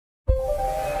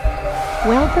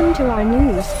Welcome to our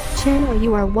news channel.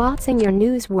 You are watching your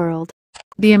news world.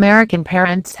 The American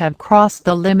parents have crossed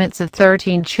the limits of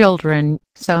 13 children,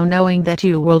 so knowing that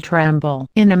you will tremble.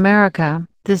 In America,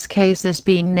 this case is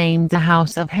being named the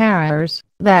House of Harrors,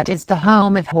 that is the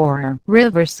home of horror.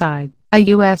 Riverside, a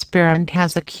U.S. parent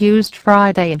has accused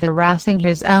Friday of harassing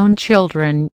his own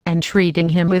children, and treating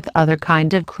him with other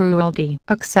kind of cruelty.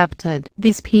 Accepted.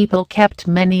 These people kept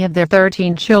many of their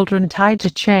 13 children tied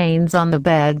to chains on the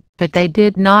bed, but they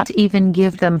did not even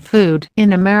give them food.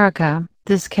 In America,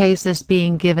 this case is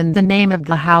being given the name of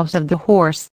the House of the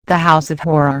Horse, the House of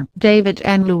Horror. David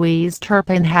and Louise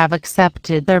Terpin have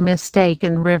accepted their mistake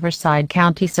in Riverside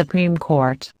County Supreme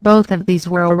Court. Both of these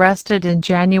were arrested in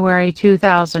January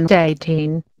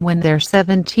 2018, when their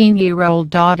 17-year-old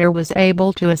daughter was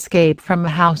able to escape from a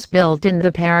house built in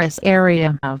the Perris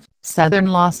area of southern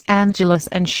Los Angeles,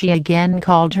 and she again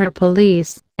called her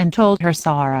police and told her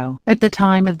sorrow. At the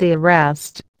time of the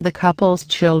arrest, the couple's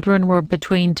children were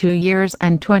between 2 years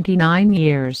and 29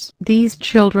 years. These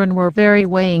children were very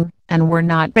young, and were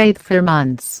not bathed for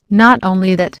months. Not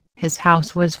only that, his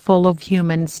house was full of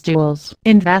human stools.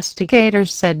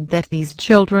 Investigators said that these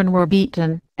children were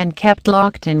beaten, and kept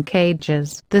locked in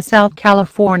cages. The South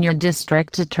California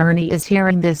District Attorney is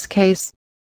hearing this case.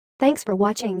 Thanks for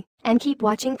watching, and keep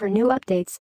watching for new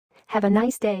updates. Have a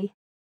nice day.